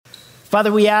Father,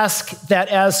 we ask that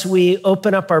as we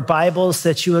open up our Bibles,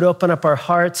 that you would open up our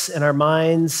hearts and our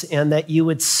minds, and that you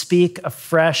would speak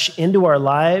afresh into our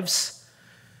lives.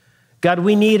 God,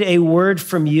 we need a word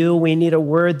from you. We need a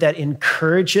word that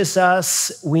encourages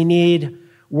us. We need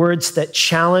words that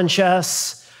challenge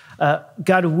us.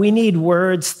 God, we need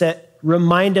words that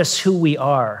remind us who we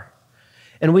are.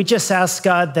 And we just ask,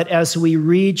 God, that as we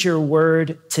read your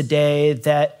word today,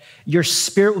 that your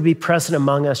Spirit will be present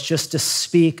among us just to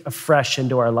speak afresh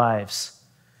into our lives.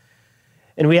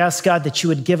 And we ask, God, that you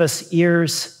would give us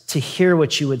ears to hear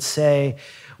what you would say.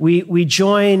 We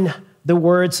join the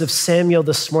words of Samuel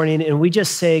this morning, and we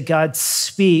just say, God,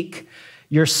 speak.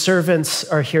 Your servants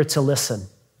are here to listen.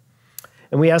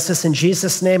 And we ask this in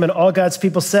Jesus' name, and all God's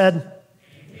people said,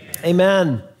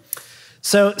 Amen.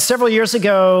 So several years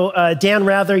ago, Dan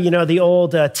Rather, the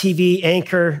old TV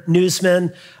anchor,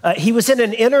 newsman, he was in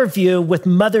an interview with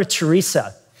Mother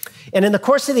Teresa. And in the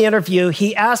course of the interview,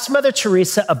 he asked Mother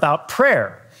Teresa about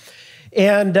prayer.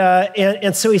 And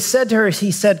so he said to her,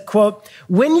 quote,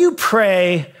 "When you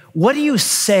pray, what do you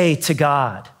say to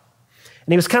God?"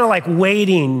 And he was kind of like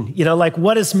waiting,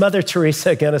 what is Mother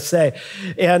Teresa going to say?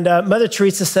 And Mother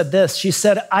Teresa said this. She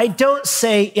said, "I don't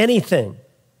say anything.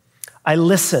 I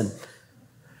listen."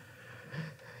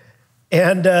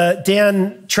 And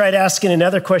Dan tried asking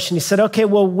another question. He said, "Okay,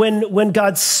 well, when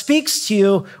God speaks to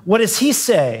you, what does he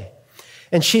say?"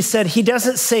 And she said, "He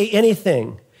doesn't say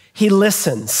anything. He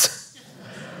listens."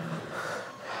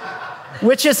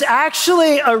 Which is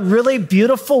actually a really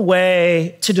beautiful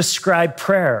way to describe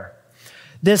prayer.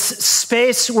 This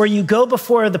space where you go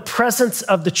before the presence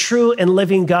of the true and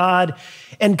living God,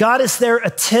 and God is there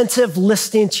attentive,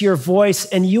 listening to your voice,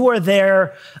 and you are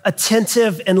there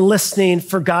attentive and listening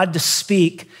for God to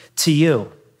speak to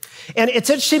you. And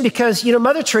it's interesting because,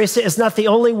 Mother Teresa is not the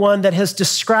only one that has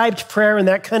described prayer in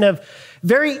that kind of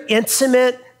very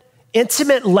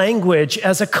intimate language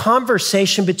as a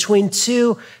conversation between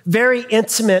two very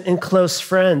intimate and close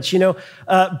friends.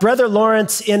 Brother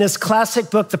Lawrence, in his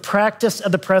classic book, The Practice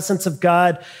of the Presence of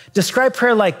God, described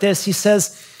prayer like this. He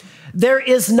says, "There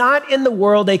is not in the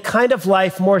world a kind of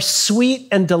life more sweet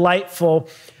and delightful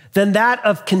than that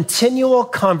of continual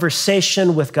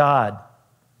conversation with God."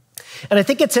 And I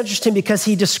think it's interesting because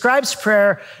he describes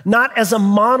prayer not as a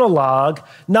monologue,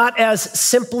 not as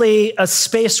simply a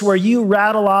space where you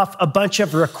rattle off a bunch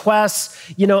of requests,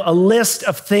 a list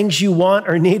of things you want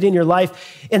or need in your life.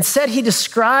 Instead, he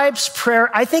describes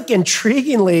prayer, I think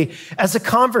intriguingly, as a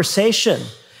conversation.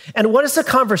 And what does a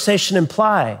conversation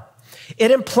imply?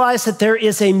 It implies that there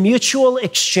is a mutual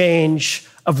exchange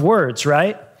of words,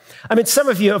 right? I mean, some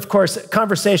of you, of course,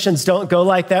 conversations don't go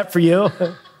like that for you.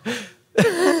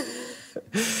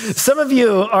 Some of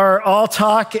you are all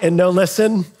talk and no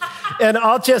listen. And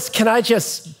can I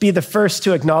just be the first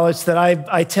to acknowledge that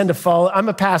I tend to follow, I'm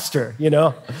a pastor,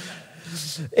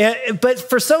 But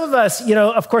for some of us,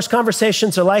 of course,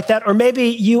 conversations are like that. Or maybe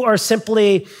you are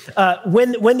simply,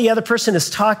 when the other person is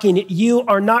talking, you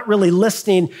are not really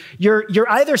listening. You're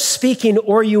either speaking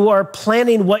or you are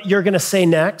planning what you're going to say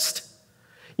next.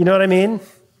 You know what I mean?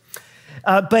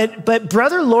 But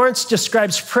Brother Lawrence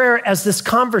describes prayer as this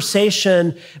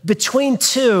conversation between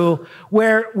two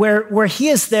where he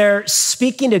is there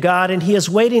speaking to God and he is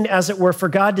waiting, as it were, for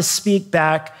God to speak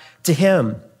back to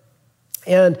him.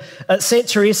 And St.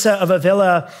 Teresa of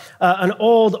Avila, an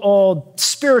old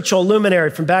spiritual luminary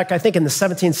from back, I think in the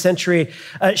 17th century,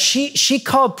 she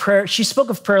called prayer, she spoke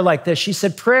of prayer like this. She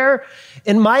said, "Prayer,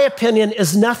 in my opinion,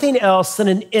 is nothing else than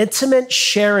an intimate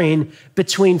sharing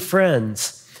between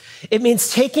friends. It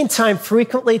means taking time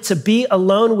frequently to be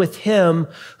alone with him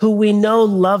who we know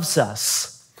loves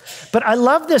us." But I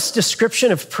love this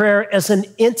description of prayer as an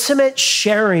intimate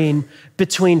sharing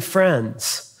between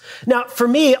friends. Now, for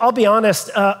me, I'll be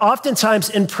honest, oftentimes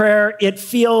in prayer, it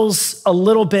feels a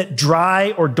little bit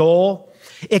dry or dull.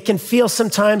 It can feel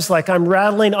sometimes like I'm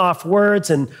rattling off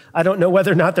words and I don't know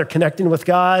whether or not they're connecting with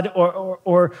God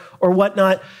or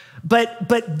whatnot.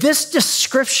 But this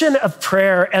description of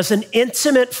prayer as an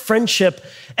intimate friendship,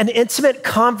 an intimate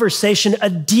conversation, a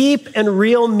deep and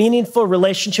real meaningful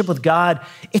relationship with God,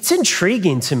 it's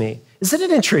intriguing to me. Isn't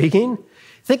it intriguing?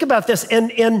 Think about this.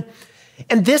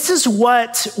 And this is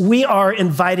what we are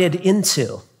invited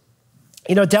into.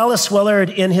 Dallas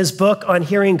Willard, in his book on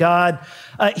hearing God,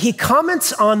 he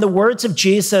comments on the words of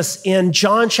Jesus in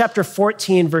John chapter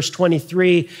 14, verse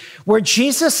 23, where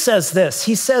Jesus says this.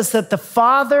 He says that the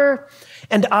Father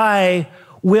and I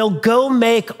will go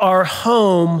make our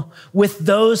home with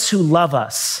those who love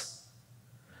us.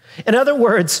 In other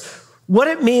words, what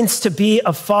it means to be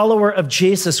a follower of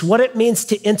Jesus, what it means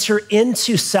to enter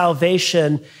into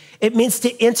salvation It means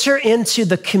to enter into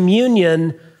the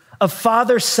communion of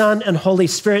Father, Son, and Holy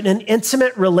Spirit, an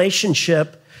intimate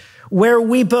relationship where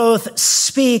we both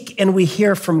speak and we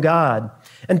hear from God.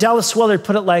 And Dallas Willard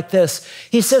put it like this.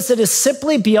 He says, it is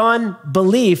simply beyond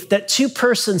belief that two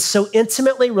persons so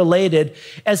intimately related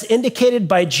as indicated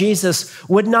by Jesus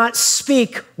would not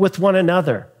speak with one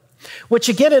another. Which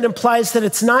again, it implies that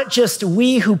it's not just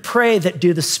we who pray that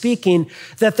do the speaking,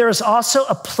 that there is also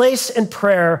a place in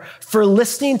prayer for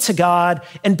listening to God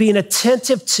and being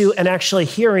attentive to and actually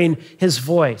hearing his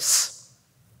voice.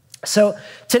 So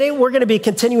today we're going to be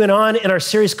continuing on in our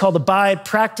series called Abide,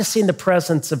 Practicing the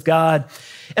Presence of God.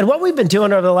 And what we've been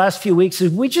doing over the last few weeks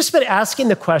is we've just been asking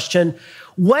the question,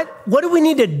 what do we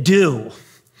need to do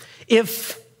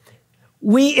if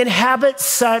we inhabit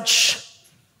such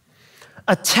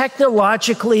a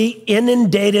technologically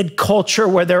inundated culture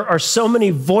where there are so many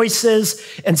voices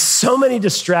and so many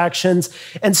distractions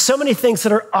and so many things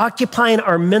that are occupying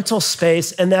our mental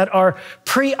space and that are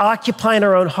preoccupying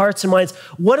our own hearts and minds?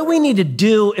 What do we need to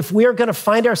do if we are going to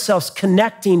find ourselves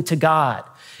connecting to God?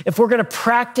 If we're going to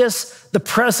practice the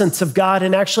presence of God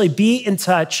and actually be in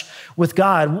touch with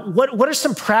God, what are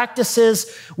some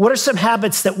practices? What are some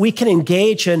habits that we can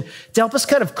engage in to help us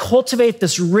kind of cultivate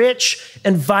this rich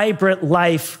and vibrant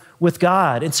life with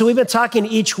God? And so we've been talking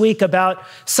each week about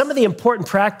some of the important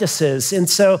practices. And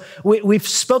so we've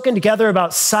spoken together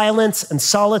about silence and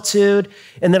solitude.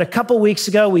 And then a couple weeks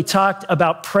ago, we talked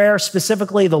about prayer,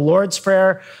 specifically the Lord's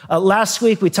Prayer. Last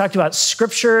week, we talked about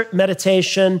scripture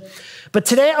meditation. But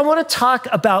today I want to talk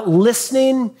about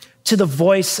listening to the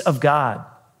voice of God,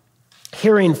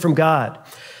 hearing from God.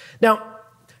 Now,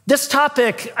 this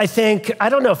topic, I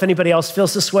don't know if anybody else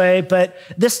feels this way, but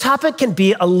this topic can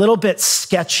be a little bit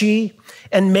sketchy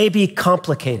and maybe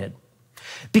complicated.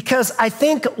 Because I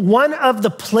think one of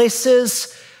the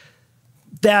places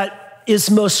that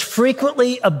is most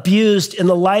frequently abused in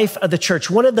the life of the church,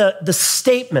 one of the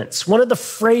statements, one of the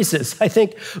phrases I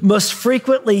think most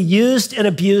frequently used and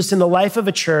abused in the life of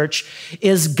a church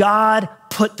is God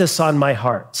put this on my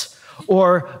heart,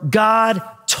 or God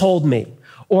told me,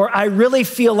 or I really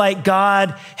feel like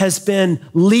God has been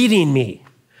leading me.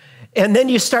 And then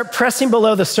you start pressing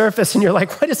below the surface and you're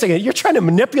like, wait a second, you're trying to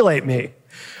manipulate me,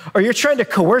 or you're trying to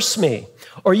coerce me,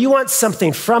 or you want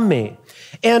something from me.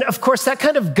 And of course, that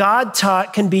kind of God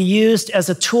talk can be used as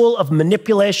a tool of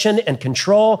manipulation and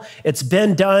control. It's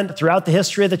been done throughout the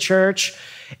history of the church.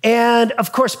 And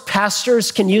of course,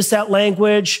 pastors can use that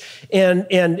language and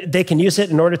they can use it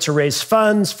in order to raise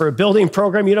funds for a building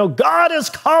program. You know, God is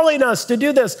calling us to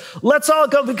do this. Let's all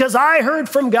go because I heard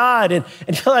from God. And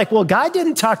you're like, well, God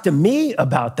didn't talk to me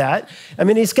about that. I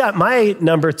mean, he's got my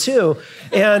number too.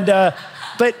 And,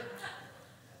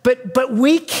 But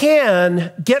we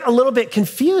can get a little bit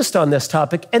confused on this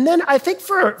topic. And then I think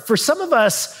for some of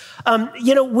us,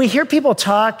 we hear people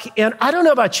talk, and I don't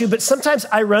know about you, but sometimes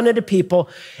I run into people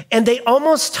and they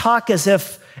almost talk as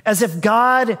if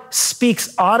God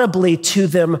speaks audibly to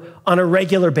them on a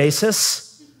regular basis.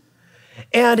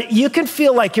 And you can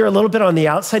feel like you're a little bit on the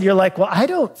outside. You're like, well, I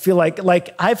don't feel like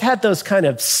I've had those kind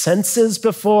of senses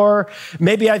before.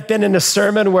 Maybe I've been in a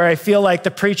sermon where I feel like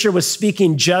the preacher was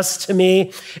speaking just to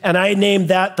me, and I named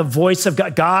that the voice of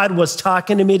God. God was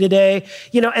talking to me today.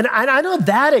 And I know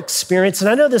that experience, and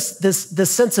I know this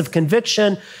sense of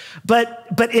conviction, but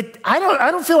I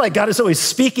don't feel like God is always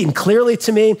speaking clearly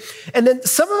to me. And then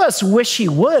some of us wish he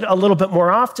would a little bit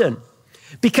more often,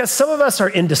 because some of us are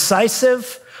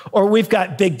indecisive, or we've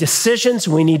got big decisions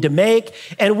we need to make,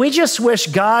 and we just wish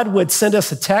God would send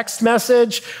us a text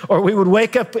message, or we would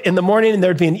wake up in the morning and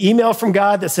there'd be an email from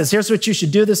God that says, here's what you should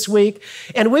do this week.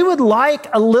 And we would like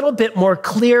a little bit more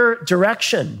clear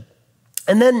direction.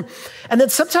 And then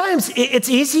sometimes it's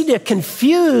easy to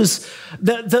confuse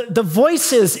the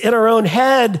voices in our own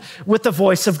head with the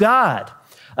voice of God.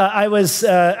 I was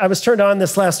turned on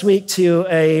this last week to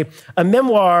a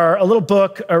memoir, a little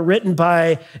book written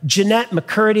by Jeanette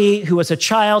McCurdy, who was a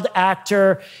child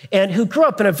actor and who grew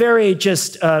up in a very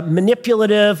just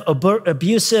manipulative,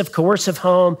 abusive, coercive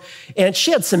home. And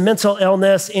she had some mental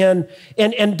illness. And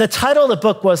the title of the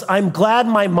book was, I'm Glad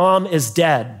My Mom Is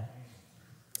Dead,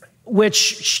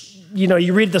 which,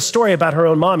 you read the story about her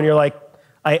own mom and you're like,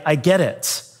 I get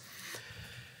it.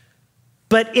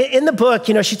 But in the book,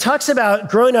 she talks about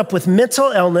growing up with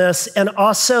mental illness and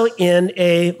also in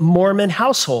a Mormon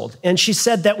household. And she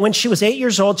said that when she was 8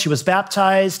 years old, she was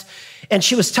baptized, and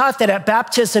she was taught that at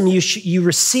baptism, you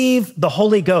receive the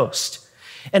Holy Ghost.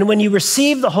 And when you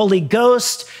receive the Holy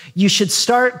Ghost, you should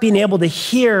start being able to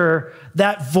hear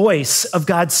that voice of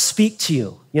God speak to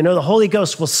you. The Holy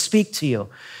Ghost will speak to you.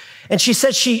 And she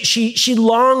said she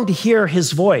longed to hear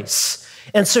his voice.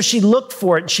 And so she looked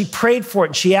for it, and she prayed for it,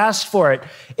 and she asked for it.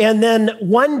 And then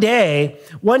one day,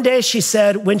 she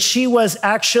said, when she was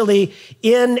actually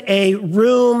in a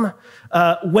room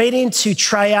waiting to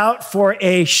try out for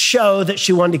a show that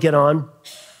she wanted to get on,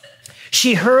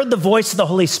 she heard the voice of the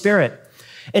Holy Spirit.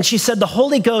 And she said, the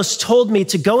Holy Ghost told me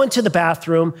to go into the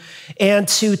bathroom and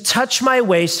to touch my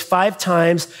waist 5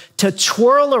 times, to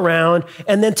twirl around,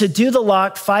 and then to do the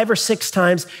lock 5 or 6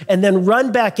 times, and then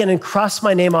run back in and cross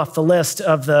my name off the list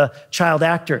of the child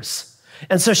actors.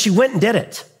 And so she went and did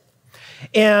it.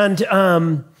 And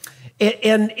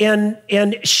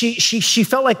she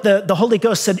felt like the Holy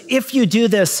Ghost said, if you do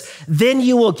this, then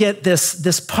you will get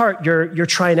this part you're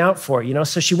trying out for,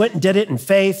 So she went and did it in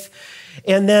faith.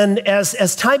 And then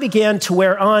as time began to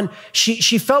wear on,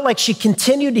 she felt like she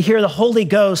continued to hear the Holy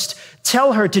Ghost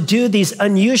tell her to do these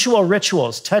unusual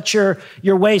rituals, touch your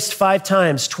waist 5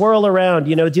 times, twirl around,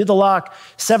 do the lock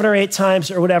 7 or 8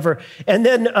 times or whatever. And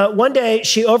then one day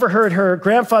she overheard her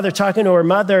grandfather talking to her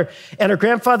mother, and her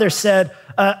grandfather said,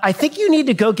 I think you need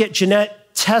to go get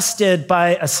Jeanette tested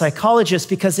by a psychologist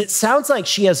because it sounds like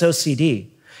she has OCD.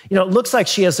 It looks like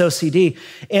she has OCD.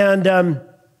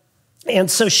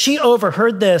 And so she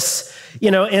overheard this,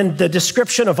 in the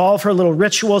description of all of her little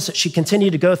rituals that she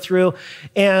continued to go through.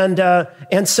 And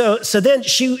so then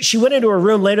she went into her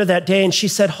room later that day and she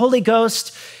said, Holy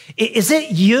Ghost, is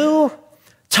it you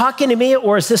talking to me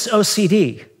or is this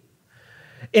OCD?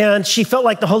 And she felt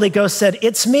like the Holy Ghost said,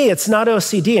 it's me, it's not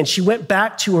OCD. And she went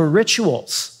back to her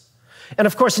rituals. And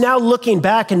of course, now looking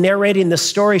back and narrating this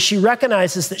story, she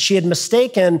recognizes that she had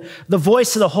mistaken the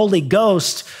voice of the Holy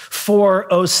Ghost for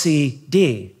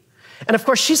OCD. And of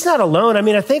course, she's not alone.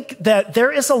 I think that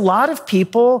there is a lot of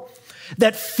people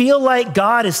that feel like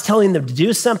God is telling them to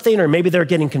do something, or maybe they're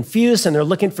getting confused and they're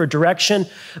looking for direction.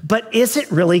 But is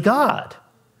it really God?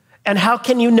 And how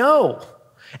can you know?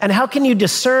 And how can you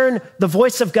discern the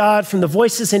voice of God from the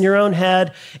voices in your own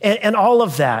head and all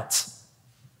of that?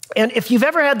 And if you've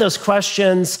ever had those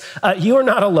questions, you are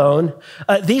not alone.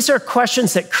 These are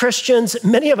questions that Christians,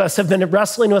 many of us have been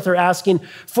wrestling with or asking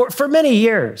for many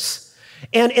years.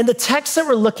 And in the text that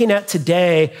we're looking at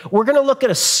today, we're going to look at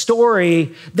a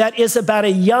story that is about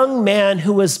a young man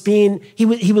who was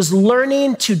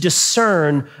learning to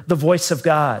discern the voice of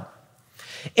God.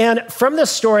 And from this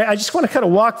story, I just want to kind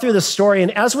of walk through the story.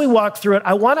 And as we walk through it,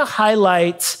 I want to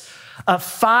highlight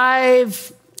 5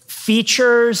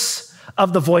 features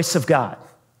of the voice of God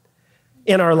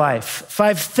in our life.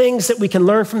 5 things that we can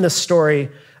learn from this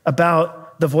story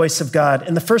about the voice of God.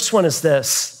 And the first one is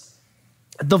this: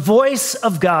 the voice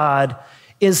of God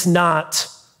is not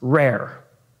rare.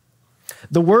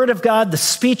 The word of God, the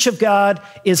speech of God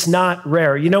is not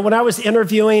rare. When I was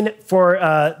interviewing for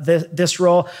this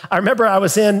role, I remember I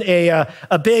was in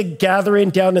a big gathering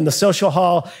down in the social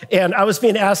hall, and I was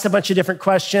being asked a bunch of different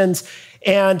questions.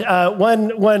 And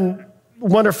one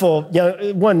wonderful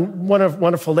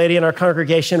lady in our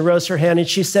congregation rose her hand and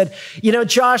she said,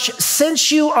 Josh,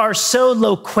 since you are so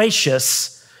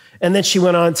loquacious, and then she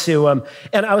went on to,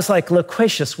 and I was like,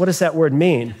 loquacious, what does that word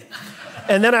mean?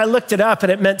 And then I looked it up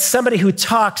and it meant somebody who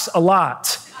talks a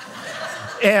lot.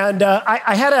 And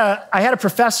I had a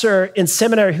professor in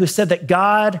seminary who said that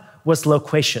God was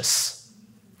loquacious,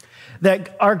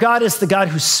 that our God is the God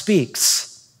who speaks.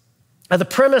 The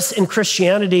premise in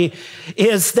Christianity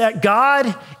is that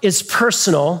God is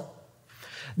personal,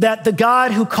 that the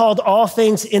God who called all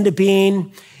things into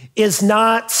being is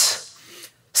not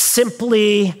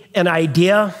simply an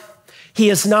idea. He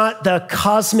is not the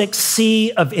cosmic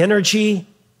sea of energy.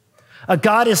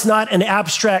 God is not an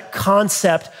abstract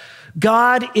concept.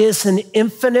 God is an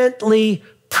infinitely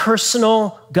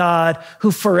personal God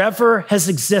who forever has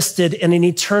existed in an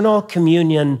eternal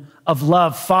communion of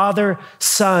love, Father,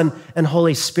 Son, and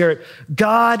Holy Spirit.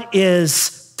 God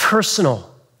is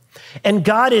personal, and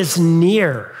God is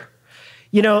near.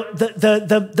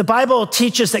 The Bible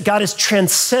teaches that God is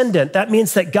transcendent. That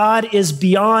means that God is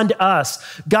beyond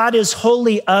us. God is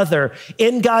wholly other.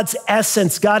 In God's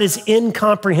essence, God is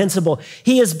incomprehensible.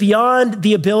 He is beyond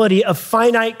the ability of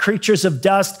finite creatures of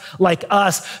dust like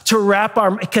us to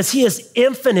because he is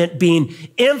infinite being,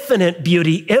 infinite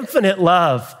beauty, infinite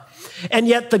love. And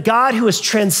yet the God who is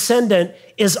transcendent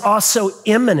is also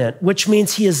immanent, which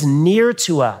means he is near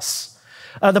to us.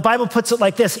 The Bible puts it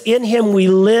like this: in him we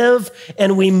live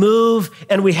and we move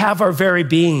and we have our very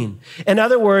being. In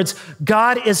other words,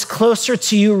 God is closer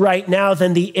to you right now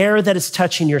than the air that is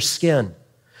touching your skin.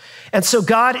 And so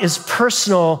God is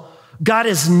personal, God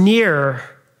is near,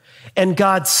 and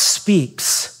God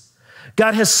speaks.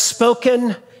 God has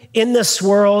spoken in this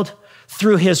world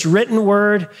through his written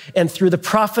word and through the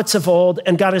prophets of old,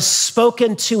 and God has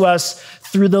spoken to us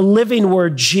through the living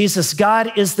word, Jesus.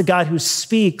 God is the God who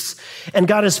speaks, and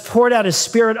God has poured out his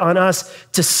Spirit on us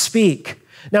to speak.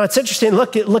 Now, it's interesting.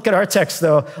 Look at our text,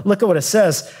 though. Look at what it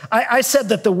says. I said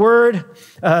that the word,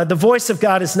 the voice of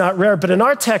God is not rare, but in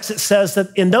our text, it says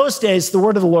that in those days, the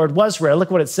word of the Lord was rare.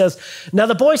 Look what it says. Now,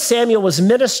 the boy Samuel was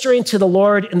ministering to the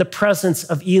Lord in the presence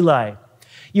of Eli.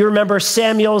 You remember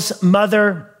Samuel's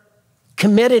mother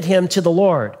committed him to the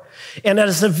Lord. And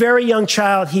as a very young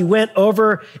child, he went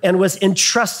over and was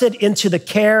entrusted into the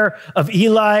care of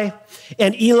Eli.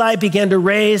 And Eli began to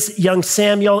raise young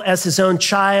Samuel as his own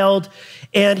child.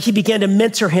 And he began to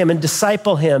mentor him and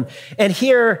disciple him. And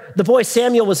here, the boy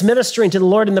Samuel was ministering to the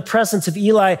Lord in the presence of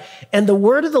Eli. And the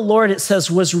word of the Lord, it says,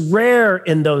 was rare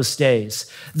in those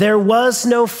days. There was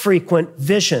no frequent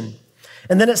vision.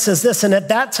 And then it says this, and at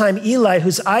that time, Eli,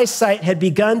 whose eyesight had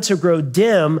begun to grow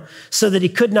dim so that he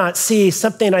could not see,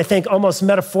 something I think almost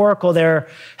metaphorical there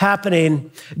happening,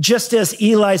 just as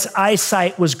Eli's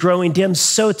eyesight was growing dim,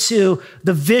 so too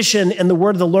the vision and the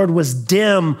word of the Lord was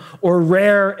dim or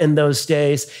rare in those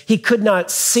days. He could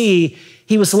not see.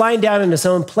 He was lying down in his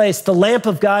own place. The lamp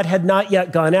of God had not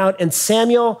yet gone out, and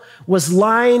Samuel was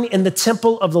lying in the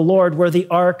temple of the Lord where the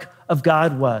ark of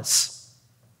God was.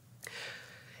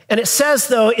 And it says,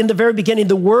 though, in the very beginning,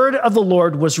 the word of the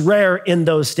Lord was rare in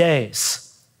those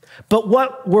days. But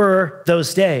what were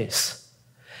those days?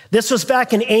 This was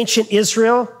back in ancient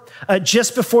Israel,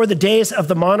 just before the days of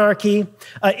the monarchy.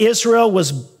 Israel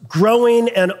was growing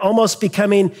and almost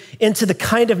becoming into the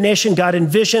kind of nation God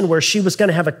envisioned, where she was going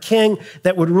to have a king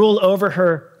that would rule over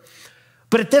her.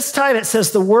 But at this time, it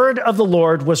says the word of the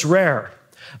Lord was rare.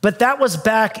 But that was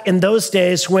back in those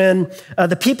days when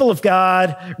the people of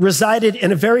God resided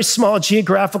in a very small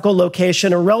geographical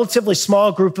location, a relatively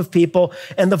small group of people,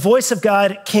 and the voice of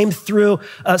God came through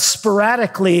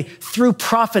sporadically through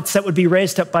prophets that would be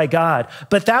raised up by God.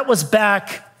 But that was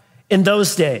back in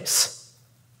those days.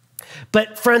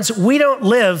 But friends, we don't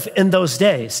live in those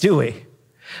days, do we?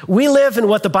 We live in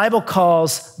what the Bible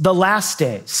calls the last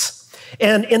days.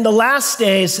 And in the last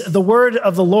days, the word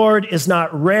of the Lord is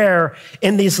not rare.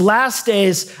 In these last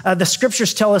days, the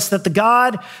scriptures tell us that the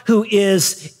God who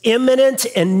is immanent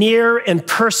and near and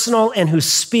personal and who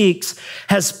speaks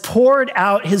has poured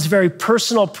out his very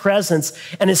personal presence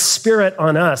and his Spirit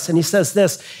on us. And he says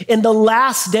this, in the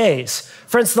last days,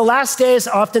 friends, the last days,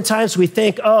 oftentimes we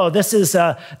think, oh, this is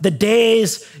the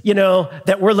days,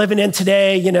 that we're living in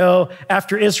today,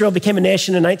 after Israel became a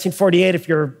nation in 1948, if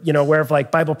you're, aware of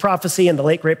like Bible prophecy and the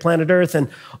late great planet Earth and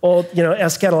old,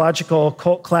 eschatological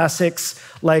cult classics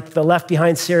like the Left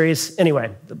Behind series.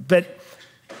 Anyway, but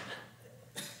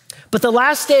the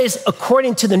last days,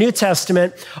 according to the New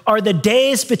Testament, are the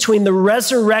days between the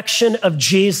resurrection of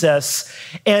Jesus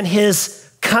and his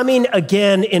coming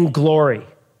again in glory.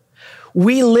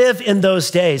 We live in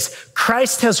those days.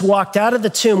 Christ has walked out of the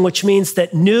tomb, which means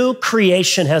that new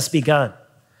creation has begun.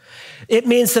 It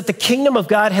means that the kingdom of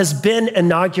God has been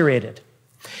inaugurated.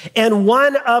 And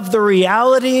one of the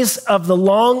realities of the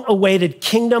long-awaited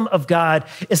kingdom of God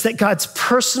is that God's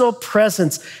personal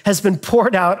presence has been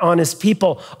poured out on his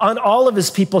people, on all of his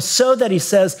people, so that he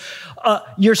says,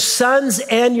 your sons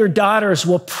and your daughters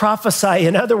will prophesy.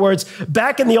 In other words,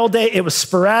 back in the old day, it was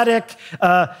sporadic,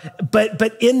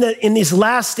 but in these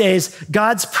last days,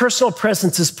 God's personal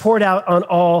presence is poured out on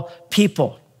all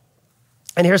people.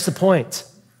 And here's the point.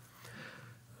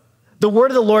 The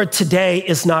word of the Lord today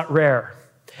is not rare.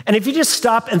 And if you just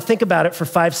stop and think about it for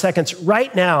 5 seconds,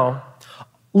 right now,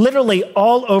 literally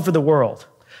all over the world,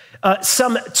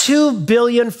 some 2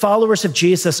 billion followers of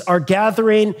Jesus are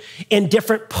gathering in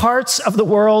different parts of the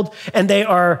world, and they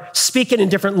are speaking in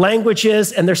different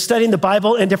languages, and they're studying the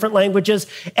Bible in different languages,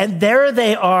 and there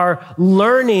they are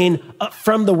learning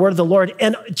from the word of the Lord.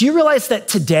 And do you realize that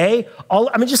today,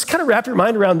 just kind of wrap your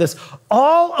mind around this,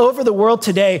 all over the world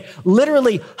today,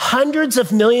 literally hundreds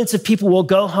of millions of people will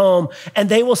go home, and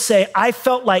they will say, I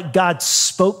felt like God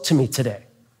spoke to me today.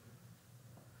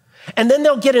 And then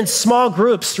they'll get in small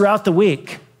groups throughout the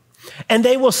week, and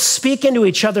they will speak into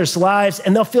each other's lives,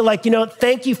 and they'll feel like,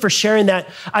 thank you for sharing that.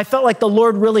 I felt like the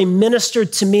Lord really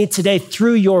ministered to me today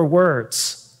through your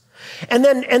words. And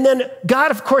then God,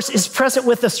 of course, is present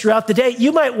with us throughout the day.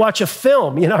 You might watch a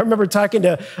film. I remember talking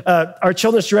to our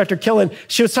children's director, Killen.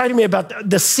 She was talking to me about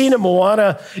the scene of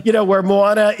Moana, where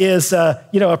Moana is,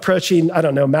 approaching,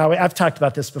 Maui. I've talked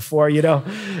about this before,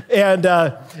 and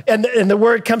the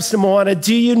word comes to Moana.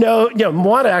 Do you know,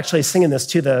 Moana actually is singing this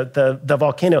to the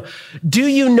volcano. Do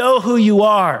you know who you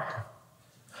are?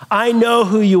 I know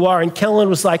who you are. And Kellen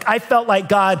was like, I felt like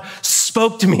God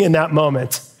spoke to me in that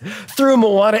moment through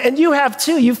Moana. And you have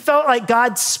too. You felt like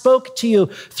God spoke to you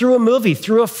through a movie,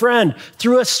 through a friend,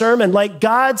 through a sermon. Like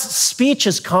God's speech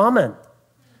is common.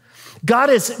 God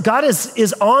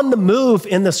is on the move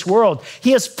in this world.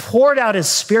 He has poured out his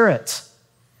Spirit.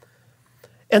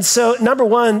 And so, number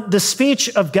one, the speech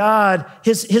of God,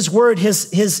 his word,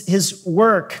 his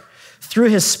work through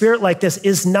his Spirit like this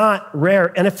is not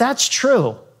rare. And if that's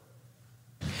true,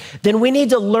 then we need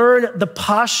to learn the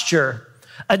posture,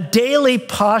 a daily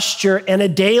posture and a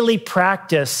daily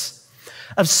practice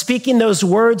of speaking those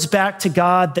words back to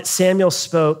God that Samuel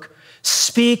spoke.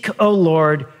 Speak, O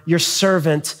Lord, your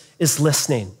servant is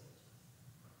listening.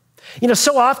 You know,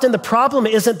 so often the problem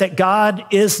isn't that God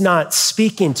is not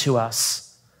speaking to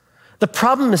us. The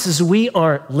problem is we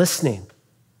aren't listening.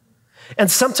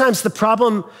 And sometimes the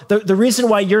problem, the reason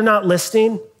why you're not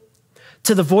listening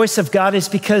to the voice of God is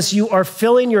because you are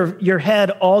filling your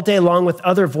head all day long with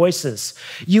other voices.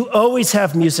 You always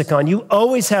have music on. You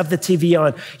always have the TV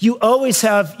on. You always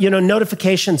have,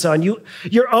 notifications on.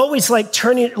 You're always like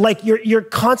turning, like you're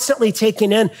constantly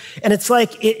taking in, and it's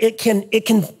like it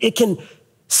can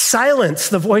silence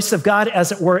the voice of God,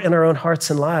 as it were, in our own hearts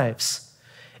and lives.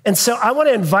 And so I want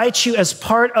to invite you, as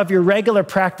part of your regular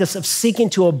practice of seeking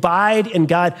to abide in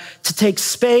God, to take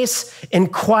space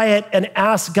and quiet and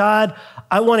ask God,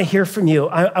 I want to hear from you.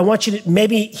 I want you to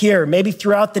maybe hear, maybe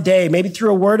throughout the day, maybe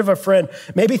through a word of a friend,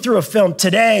 maybe through a film,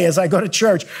 today as I go to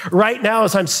church, right now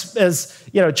as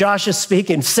Josh is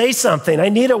speaking, say something. I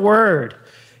need a word,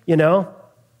 The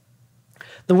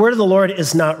word of the Lord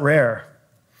is not rare.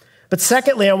 But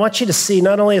secondly, I want you to see,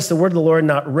 not only is the word of the Lord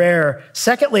not rare,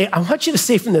 secondly, I want you to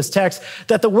see from this text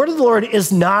that the word of the Lord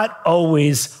is not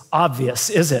always obvious,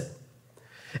 is it?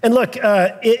 And look,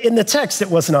 in the text, it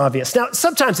wasn't obvious. Now,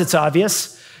 sometimes it's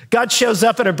obvious. God shows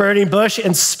up at a burning bush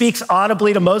and speaks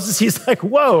audibly to Moses. He's like,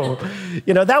 whoa,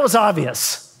 that was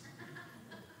obvious.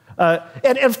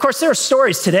 And of course, there are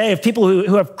stories today of people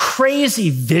who have crazy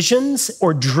visions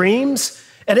or dreams,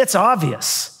 and it's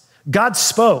obvious. God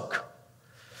spoke.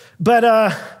 But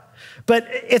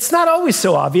it's not always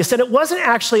so obvious, and it wasn't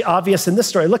actually obvious in this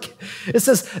story. Look, it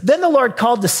says, then the Lord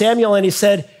called to Samuel, and he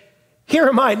said, here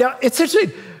am I. Now, it's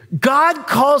interesting. God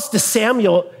calls to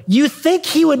Samuel. You think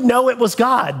he would know it was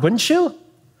God, wouldn't you?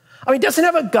 I mean,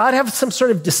 doesn't God have some sort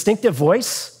of distinctive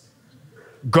voice?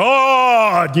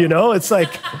 God, it's like,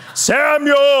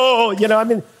 Samuel,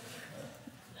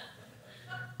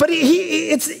 But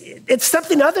it's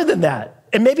something other than that.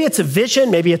 And maybe it's a vision,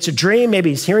 maybe it's a dream, maybe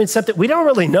he's hearing something. We don't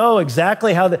really know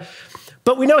exactly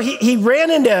but we know he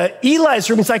ran into Eli's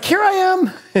room. He's like, here I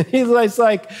am. And Eli's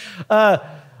like,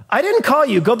 I didn't call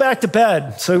you, go back to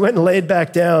bed. So he went and laid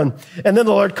back down. And then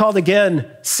the Lord called again,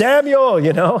 Samuel,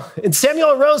 And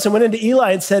Samuel arose and went into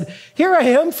Eli and said, here I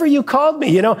am, for you called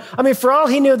me, for all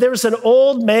he knew, there was an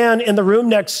old man in the room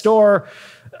next door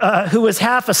who was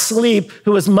half asleep,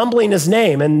 who was mumbling his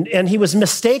name, and he was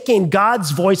mistaking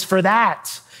God's voice for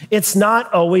that. It's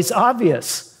not always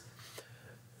obvious.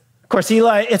 Of course,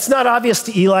 it's not obvious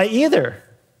to Eli either.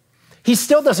 He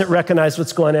still doesn't recognize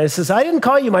what's going on. He says, I didn't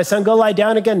call you, my son, go lie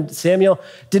down again. Samuel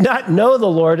did not know the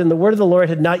Lord, and the word of the Lord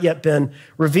had not yet been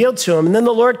revealed to him. And then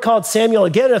the Lord called Samuel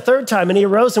again a third time, and he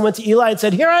arose and went to Eli and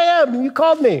said, here I am, you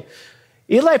called me.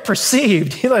 Eli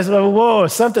perceived. Eli said, whoa,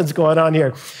 something's going on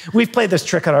here. We've played this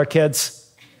trick on our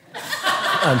kids.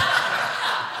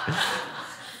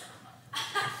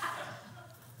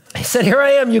 He said, here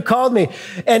I am, you called me.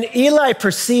 And Eli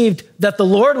perceived that the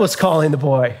Lord was calling the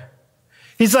boy.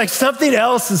 He's like, something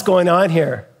else is going on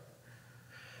here.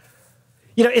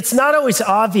 It's not always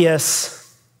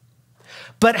obvious,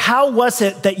 but how was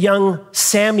it that young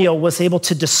Samuel was able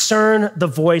to discern the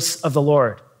voice of the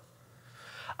Lord?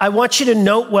 I want you to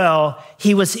note well,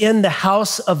 he was in the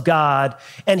house of God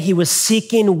and he was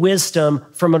seeking wisdom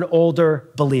from an older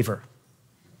believer.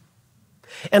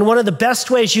 And one of the best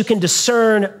ways you can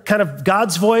discern kind of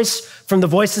God's voice from the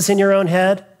voices in your own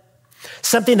head,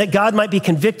 something that God might be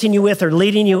convicting you with or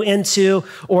leading you into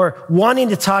or wanting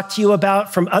to talk to you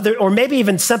about from other, or maybe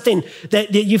even something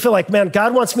that you feel like, man,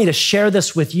 God wants me to share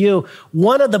this with you.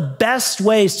 One of the best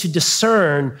ways to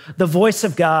discern the voice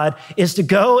of God is to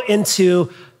go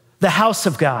into the house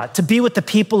of God, to be with the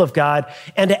people of God,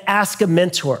 and to ask a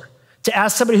mentor, to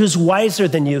ask somebody who's wiser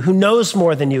than you, who knows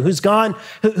more than you,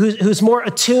 who's more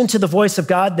attuned to the voice of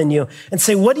God than you, and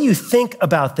say, what do you think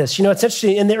about this? It's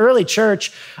interesting, in the early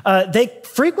church, they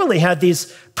frequently had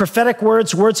these prophetic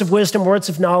words, words of wisdom, words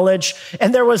of knowledge,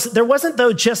 and there wasn't,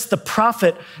 though, just the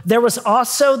prophet, there was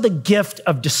also the gift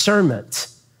of discernment.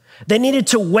 They needed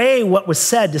to weigh what was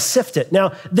said to sift it.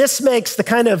 Now, this makes the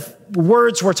kind of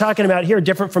words we're talking about here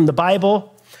different from the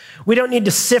Bible, We don't need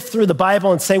to sift through the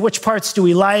Bible and say, which parts do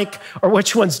we like or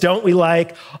which ones don't we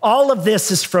like? All of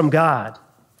this is from God.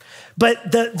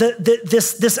 But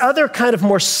this other kind of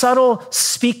more subtle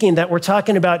speaking that we're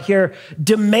talking about here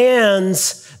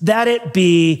demands that it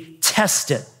be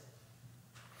tested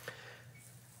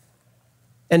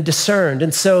and discerned.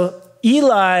 And so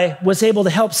Eli was able to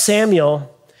help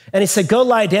Samuel, and he said, go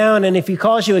lie down, and if he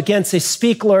calls you again, say,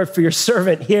 speak, Lord, for your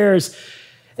servant hears.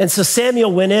 And so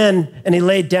Samuel went in and he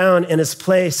laid down in his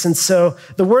place. And so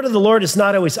the word of the Lord is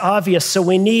not always obvious, so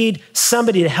we need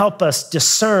somebody to help us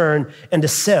discern and to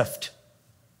sift.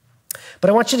 But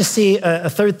I want you to see a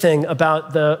third thing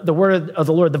about the word of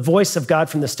the Lord, the voice of God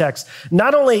from this text.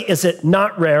 Not only is it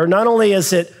not rare, not only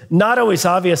is it not always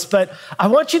obvious, but I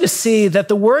want you to see that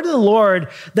the word of the Lord,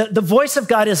 the voice of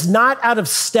God is not out of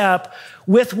step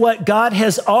with what God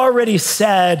has already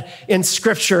said in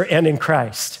Scripture and in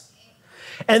Christ.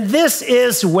 And this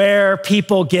is where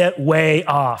people get way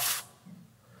off.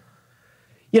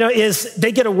 Is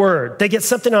they get a word, they get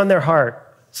something on their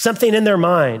heart, something in their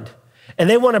mind, and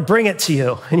they want to bring it to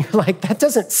you. And you're like, that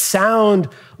doesn't sound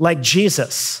like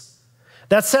Jesus.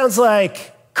 That sounds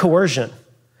like coercion.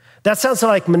 That sounds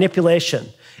like manipulation.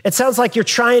 It sounds like you're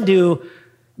trying to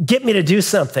get me to do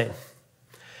something.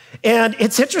 And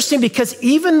it's interesting because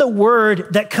even the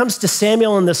word that comes to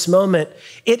Samuel in this moment,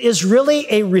 it is really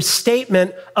a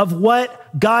restatement of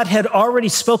what God had already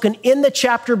spoken in the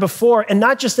chapter before, and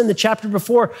not just in the chapter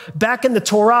before, back in the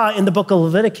Torah in the book of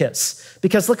Leviticus.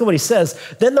 Because look at what he says.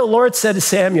 Then the Lord said to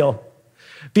Samuel,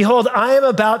 behold, I am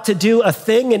about to do a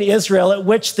thing in Israel at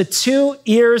which the two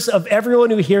ears of everyone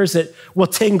who hears it will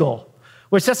tingle.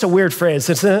 Which that's a weird phrase,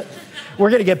 isn't it? We're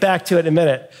going to get back to it in a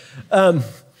minute.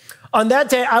 On that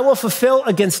day, I will fulfill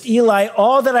against Eli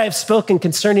all that I have spoken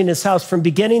concerning his house from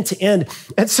beginning to end.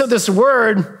 And so this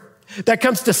word that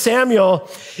comes to Samuel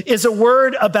is a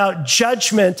word about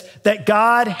judgment that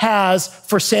God has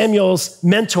for Samuel's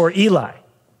mentor, Eli.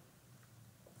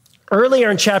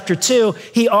 Earlier in chapter 2,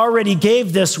 he already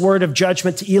gave this word of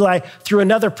judgment to Eli through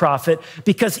another prophet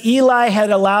because Eli had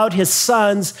allowed his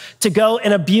sons to go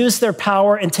and abuse their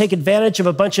power and take advantage of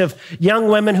a bunch of young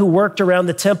women who worked around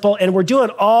the temple and were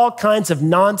doing all kinds of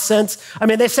nonsense. I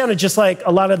mean, they sounded just like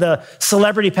a lot of the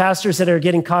celebrity pastors that are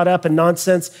getting caught up in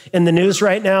nonsense in the news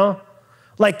right now.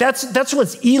 Like that's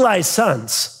what's Eli's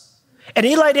sons. And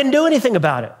Eli didn't do anything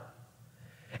about it.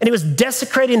 And he was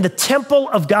desecrating the temple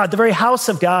of God, the very house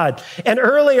of God. And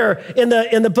earlier in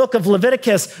the book of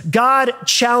Leviticus, God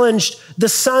challenged the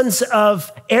sons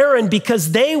of Aaron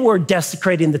because they were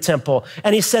desecrating the temple.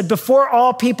 And he said, before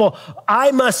all people, I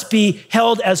must be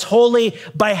held as holy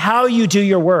by how you do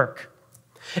your work.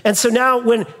 And so now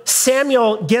when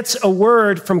Samuel gets a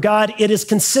word from God, it is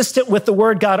consistent with the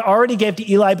word God already gave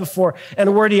to Eli before and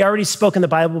a word he already spoke in the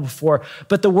Bible before.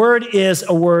 But the word is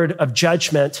a word of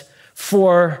judgment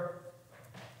for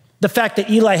the fact that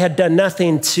Eli had done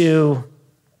nothing to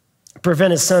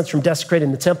prevent his sons from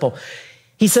desecrating the temple.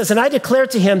 He says, and I declare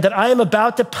to him that I am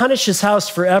about to punish his house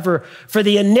forever for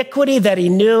the iniquity that he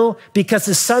knew because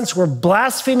his sons were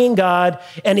blaspheming God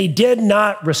and he did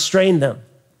not restrain them.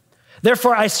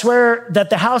 Therefore, I swear that to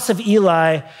the house of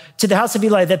Eli,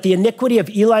 that the iniquity of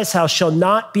Eli's house shall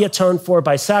not be atoned for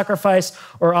by sacrifice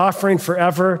or offering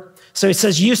forever. So he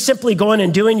says, you simply going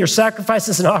and doing your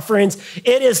sacrifices and offerings,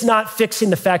 it is not fixing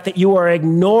the fact that you are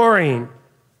ignoring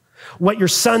what your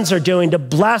sons are doing to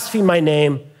blaspheme my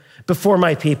name before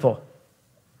my people.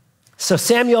 So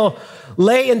Samuel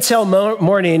lay until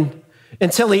morning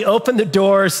until he opened the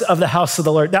doors of the house of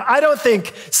the Lord. Now, I don't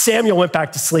think Samuel went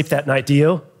back to sleep that night, do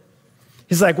you?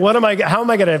 He's like, how am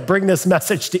I going to bring this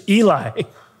message to Eli?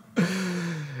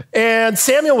 And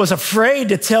Samuel was afraid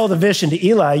to tell the vision to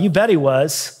Eli. You bet he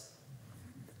was.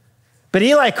 But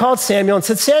Eli called Samuel and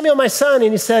said, Samuel, my son.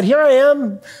 And he said, here I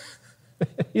am.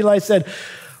 Eli said,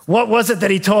 what was it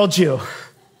that he told you?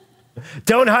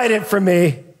 Don't hide it from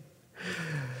me.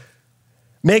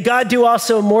 May God do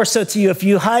also more so to you if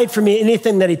you hide from me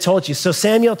anything that he told you. So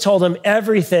Samuel told him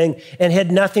everything and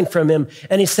hid nothing from him.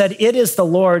 And he said, it is the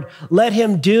Lord. Let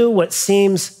him do what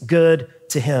seems good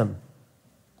to him.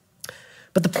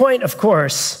 But the point, of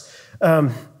course,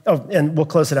 and we'll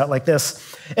close it out like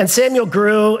this. And Samuel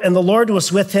grew, and the Lord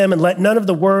was with him, and let none of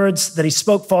the words that he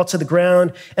spoke fall to the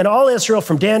ground. And all Israel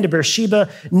from Dan to Beersheba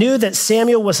knew that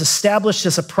Samuel was established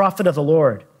as a prophet of the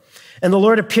Lord. And the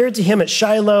Lord appeared to him at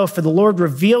Shiloh, for the Lord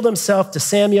revealed himself to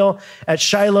Samuel at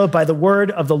Shiloh by the word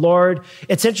of the Lord.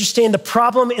 It's interesting, the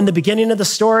problem in the beginning of the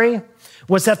story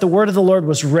was that the word of the Lord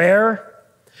was rare.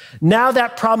 Now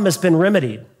that problem has been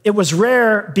remedied. It was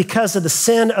rare because of the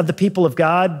sin of the people of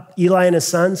God, Eli and his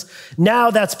sons.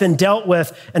 Now that's been dealt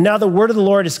with, and now the word of the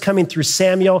Lord is coming through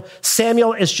Samuel.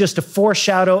 Samuel is just a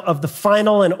foreshadow of the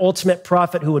final and ultimate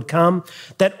prophet who would come,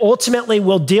 that ultimately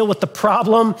will deal with the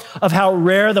problem of how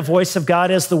rare the voice of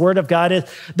God is, the word of God is.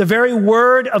 The very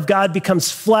word of God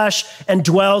becomes flesh and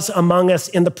dwells among us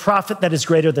in the prophet that is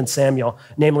greater than Samuel,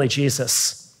 namely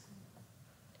Jesus.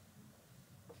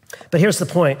 But here's the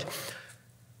point.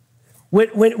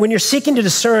 When you're seeking to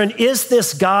discern, is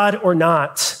this God or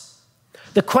not?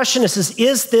 The question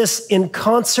is this in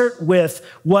concert with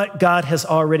what God has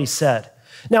already said?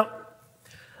 Now,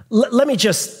 let me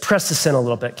just press this in a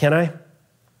little bit, can I?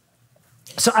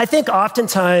 So I think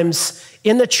oftentimes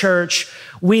in the church,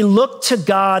 we look to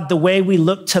God the way we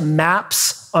look to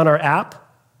maps on our app.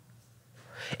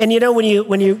 And you know, when you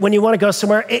want to go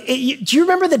somewhere, do you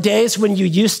remember the days when you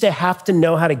used to have to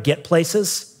know how to get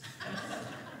places?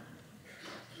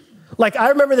 Like, I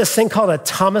remember this thing called a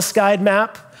Thomas Guide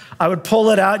map. I would pull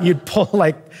it out and you'd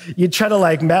try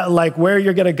to where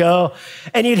you're going to go.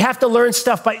 And you'd have to learn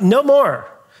stuff by, no more.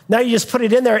 Now you just put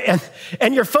it in there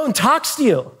and your phone talks to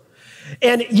you.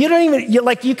 And you don't even,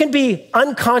 you can be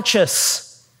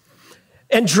unconscious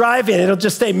and driving. It'll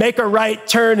just say, make a right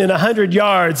turn in 100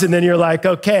 yards. And then you're like,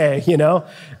 okay,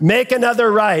 make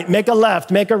another right, make a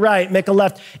left, make a right, make a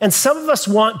left. And some of us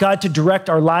want God to direct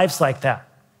our lives like that.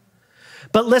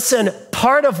 But listen,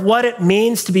 part of what it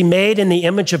means to be made in the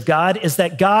image of God is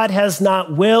that God has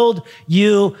not willed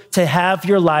you to have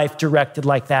your life directed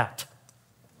like that.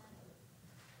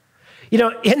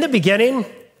 In the beginning,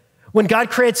 when God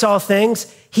creates all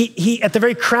things, he at the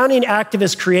very crowning act of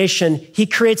his creation, he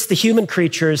creates the human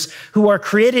creatures who are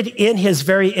created in his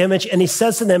very image. And he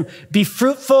says to them, be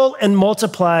fruitful and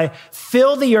multiply,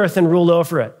 fill the earth and rule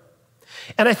over it.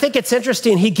 And I think it's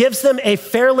interesting. He gives them a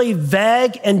fairly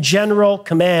vague and general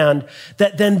command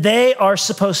that then they are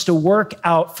supposed to work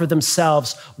out for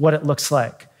themselves what it looks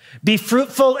like. Be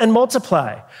fruitful and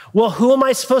multiply. Well, who am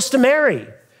I supposed to marry?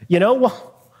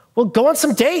 Well, go on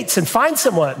some dates and find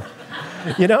someone.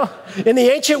 In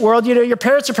the ancient world, your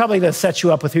parents are probably going to set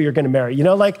you up with who you're going to marry.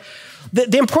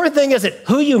 The important thing isn't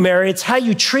who you marry, it's how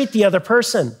you treat the other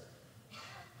person.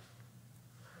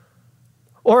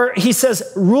 Or he says,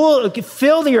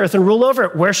 fill the earth and rule over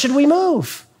it. Where should we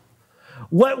move?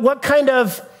 What kind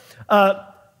of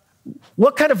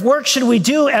work should we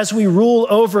do as we rule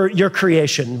over your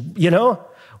creation?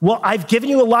 Well, I've given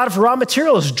you a lot of raw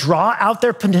materials. Draw out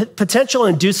their potential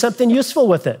and do something useful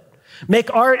with it.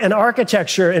 Make art and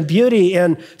architecture and beauty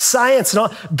and science and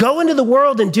all. Go into the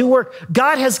world and do work.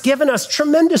 God has given us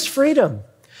tremendous freedom.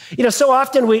 So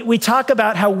often we talk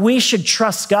about how we should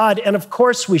trust God, and of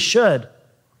course we should.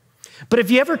 But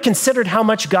have you ever considered how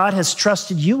much God has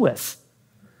trusted you with?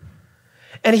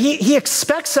 And he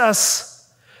expects us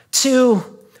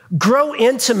to grow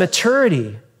into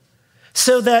maturity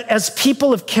so that as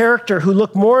people of character who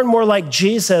look more and more like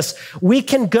Jesus, we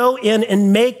can go in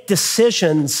and make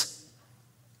decisions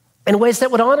in ways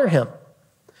that would honor him.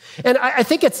 And I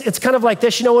think it's kind of like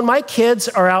this. When my kids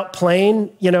are out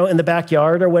playing, in the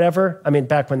backyard or whatever,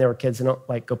 back when they were kids, they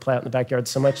don't go play out in the backyard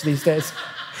so much these days.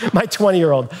 My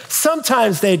 20-year-old,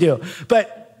 sometimes they do.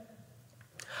 But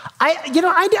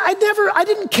I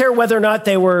didn't care whether or not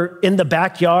they were in the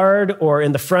backyard or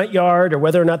in the front yard or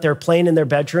whether or not they were playing in their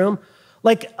bedroom.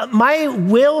 My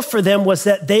will for them was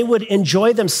that they would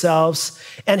enjoy themselves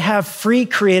and have free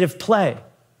creative play.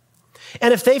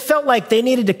 And if they felt like they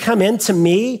needed to come into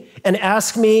me and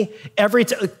ask me every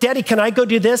time, Daddy, can I go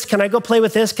do this? Can I go play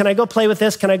with this? Can I go play with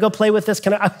this? Can I go play with this?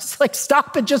 I was like,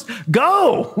 stop it, just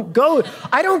go.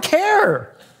 I don't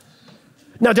care.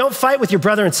 Now, don't fight with your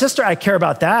brother and sister. I care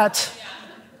about that.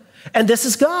 And this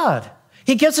is God.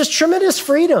 He gives us tremendous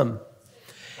freedom.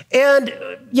 And,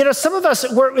 some of us,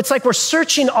 it's like we're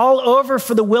searching all over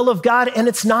for the will of God and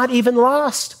it's not even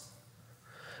lost.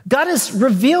 God has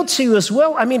revealed to you as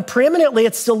well. Preeminently,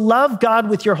 it's to love God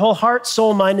with your whole heart,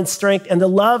 soul, mind, and strength, and to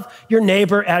love your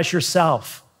neighbor as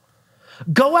yourself.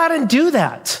 Go out and do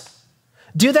that.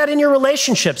 Do that in your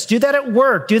relationships. Do that at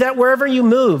work. Do that wherever you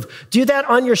move. Do that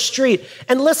on your street.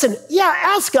 And listen,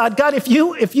 ask God, if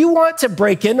you want to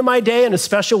break into my day in a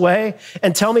special way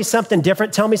and tell me something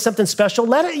different, tell me something special,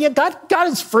 God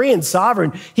is free and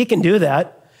sovereign. He can do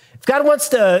that. If God wants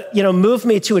to, move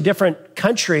me to a different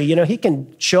country, he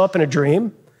can show up in a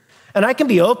dream. And I can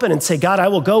be open and say, God, I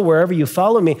will go wherever you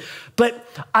follow me. But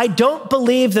I don't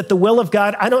believe that the will of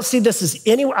God, I don't see this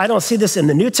in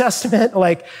the New Testament.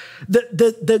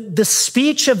 The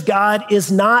speech of God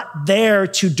is not there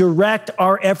to direct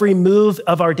our every move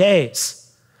of our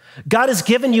days. God has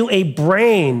given you a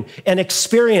brain and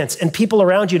experience and people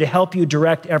around you to help you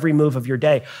direct every move of your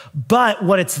day. But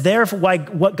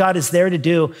what God is there to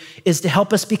do is to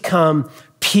help us become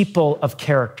people of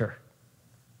character.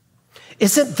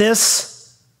 Isn't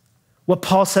this what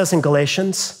Paul says in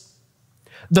Galatians?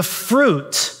 The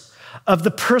fruit of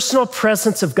the personal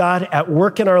presence of God at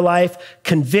work in our life,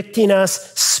 convicting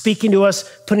us, speaking to us,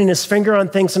 putting his finger on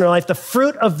things in our life. The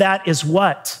fruit of that is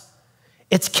what?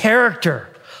 It's character,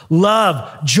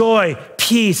 love, joy,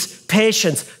 peace,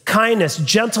 patience, kindness,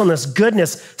 gentleness,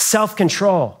 goodness,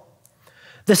 self-control.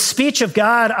 The speech of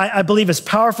God, I believe, is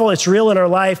powerful. It's real in our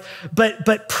life,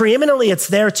 but preeminently it's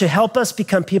there to help us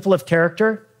become people of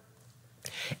character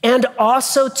and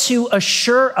also to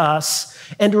assure us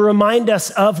and to remind us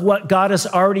of what God has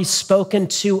already spoken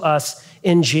to us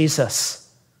in Jesus.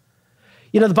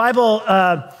 You know, the Bible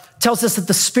tells us that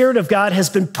the Spirit of God has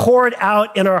been poured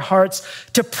out in our hearts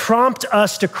to prompt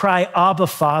us to cry, Abba,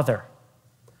 Father.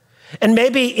 And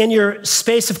maybe in your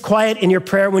space of quiet in your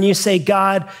prayer, when you say,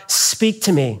 God, speak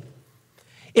to me,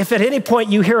 if at any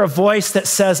point you hear a voice that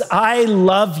says, I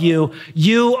love you,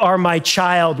 you are my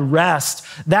child, rest,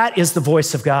 that is the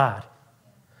voice of God.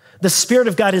 The Spirit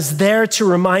of God is there to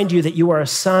remind you that you are a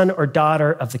son or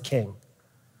daughter of the King.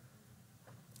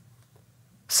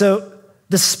 So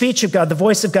the speech of God, the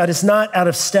voice of God, is not out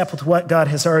of step with what God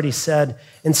has already said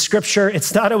in Scripture.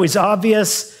 It's not always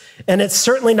obvious, and it's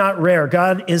certainly not rare.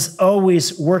 God is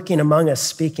always working among us,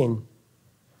 speaking.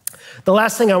 The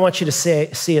last thing I want you to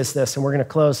see is this, and we're going to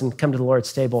close and come to the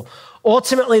Lord's table.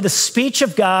 Ultimately, the speech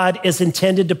of God is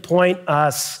intended to point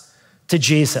us to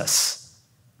Jesus.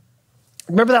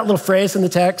 Remember that little phrase in the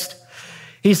text?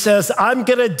 He says, I'm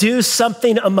going to do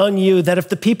something among you that if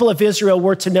the people of Israel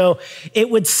were to know, it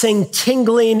would sing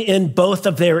tingling in both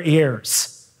of their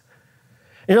ears.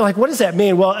 And you're like, what does that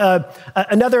mean? Well,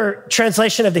 another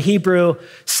translation of the Hebrew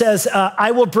says,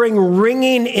 I will bring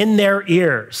ringing in their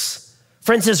ears.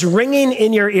 Friends, is ringing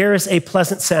in your ears a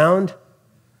pleasant sound?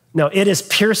 No, it is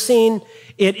piercing.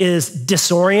 It is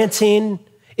disorienting.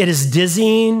 It is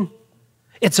dizzying.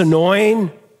 It's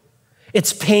annoying.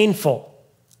 It's painful.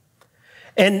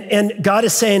 And God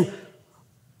is saying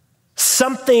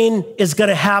something is going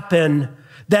to happen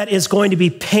that is going to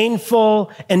be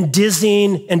painful and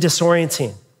dizzying and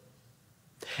disorienting.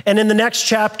 And in the next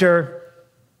chapter,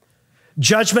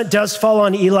 judgment does fall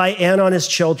on Eli and on his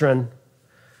children,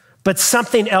 but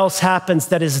something else happens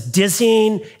that is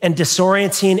dizzying and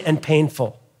disorienting and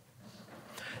painful.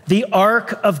 The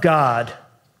ark of God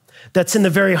that's in the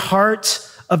very heart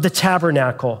of the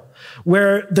tabernacle,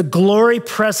 where the glory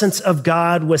presence of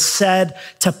God was said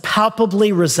to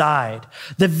palpably reside.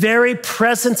 The very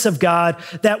presence of God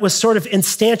that was sort of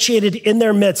instantiated in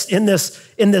their midst, in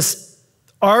this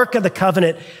ark of the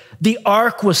covenant. The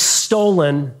ark was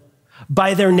stolen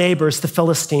by their neighbors, the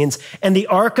Philistines, and the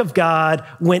ark of God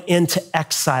went into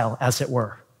exile, as it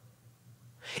were.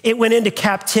 It went into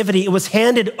captivity. It was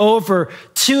handed over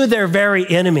to their very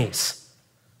enemies.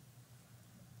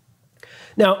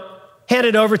 Now,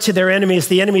 handed over to their enemies,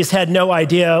 the enemies had no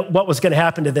idea what was going to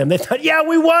happen to them. They thought, yeah,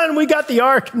 we won, we got the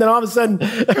ark. And then all of a sudden,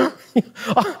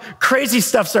 crazy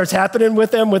stuff starts happening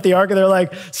with them, with the ark. And they're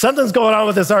like, something's going on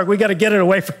with this ark. We got to get it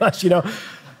away from us,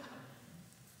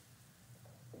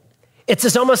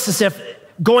 It's almost as if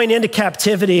going into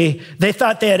captivity, they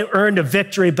thought they had earned a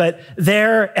victory, but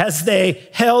there, as they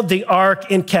held the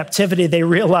ark in captivity, they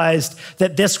realized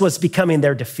that this was becoming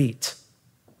their defeat.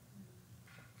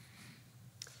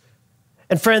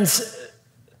 And friends,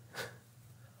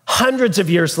 hundreds of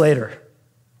years later,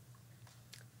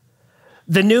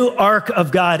 the new ark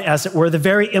of God, as it were, the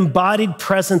very embodied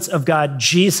presence of God,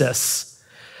 Jesus,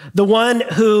 the one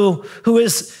who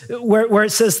is, where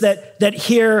it says that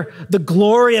here the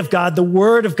glory of God, the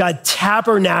word of God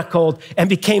tabernacled and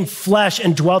became flesh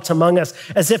and dwelt among us,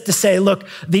 as if to say, look,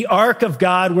 the ark of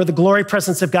God, where the glory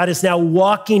presence of God is now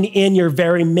walking in your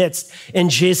very midst in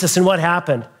Jesus. And what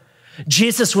happened?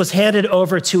 Jesus was handed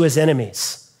over to his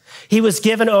enemies. He was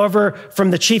given over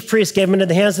from the chief priests, gave him into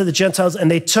the hands of the Gentiles,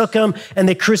 and they took him and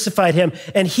they crucified him.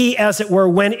 And he, as it were,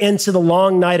 went into the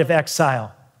long night of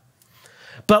exile.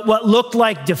 But what looked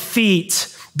like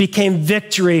defeat became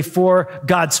victory for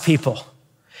God's people.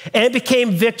 And it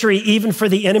became victory even for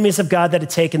the enemies of God that had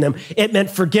taken them. It meant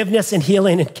forgiveness and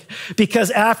healing, because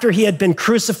after he had been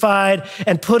crucified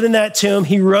and put in that tomb,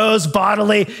 he rose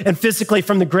bodily and physically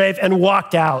from the grave and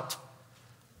walked out.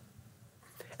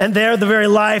 And there, the very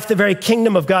life, the very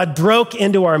kingdom of God broke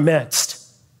into our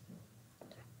midst.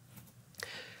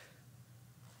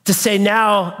 To say,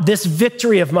 now, this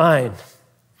victory of mine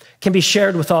can be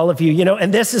shared with all of you.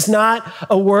 And this is not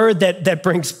a word that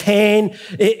brings pain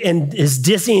and is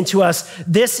dizzying to us.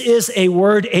 This is a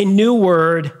word, a new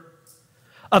word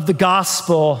of the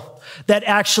gospel that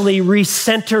actually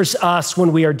recenters us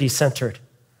when we are decentered.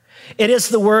 It is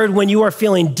the word when you are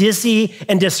feeling dizzy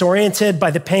and disoriented by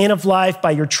the pain of life,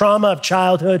 by your trauma of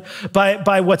childhood,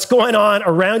 by what's going on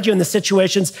around you in the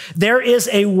situations. There is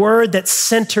a word that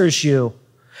centers you.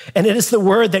 And it is the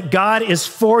word that God is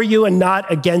for you and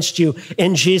not against you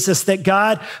in Jesus, that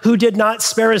God, who did not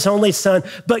spare his only son,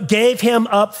 but gave him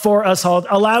up for us all,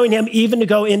 allowing him even to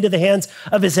go into the hands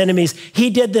of his enemies. He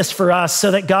did this for us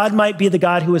so that God might be the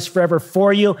God who is forever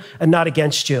for you and not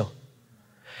against you.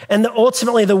 And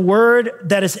ultimately, the word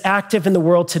that is active in the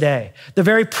world today, the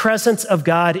very presence of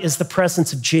God is the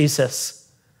presence of Jesus.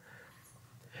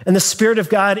 And the Spirit of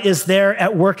God is there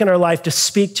at work in our life to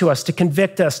speak to us, to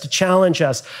convict us, to challenge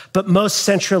us, but most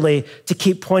centrally, to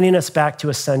keep pointing us back to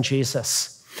his son,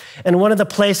 Jesus. And one of the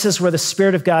places where the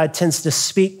Spirit of God tends to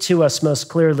speak to us most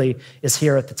clearly is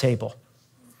here at the table.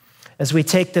 As we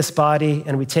take this body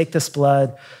and we take this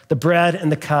blood, the bread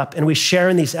and the cup, and we share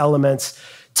in these elements,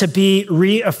 to be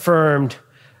reaffirmed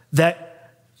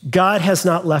that God has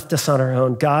not left us on our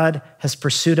own. God has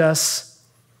pursued us,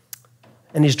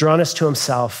 and he's drawn us to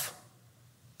himself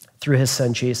through his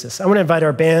son, Jesus. I want to invite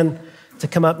our band to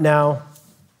come up now.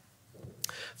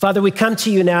 Father, we come to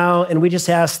you now, and we just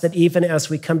ask that even as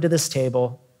we come to this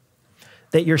table,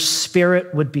 that your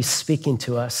Spirit would be speaking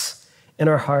to us in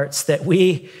our hearts, that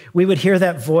we would hear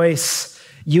that voice.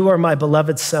 You are my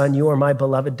beloved son, you are my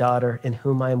beloved daughter, in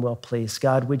whom I am well pleased.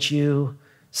 God, would you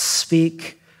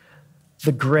speak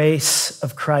the grace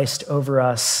of Christ over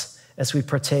us as we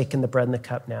partake in the bread and the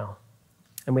cup now?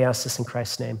 And we ask this in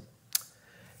Christ's name.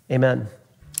 Amen.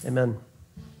 Amen.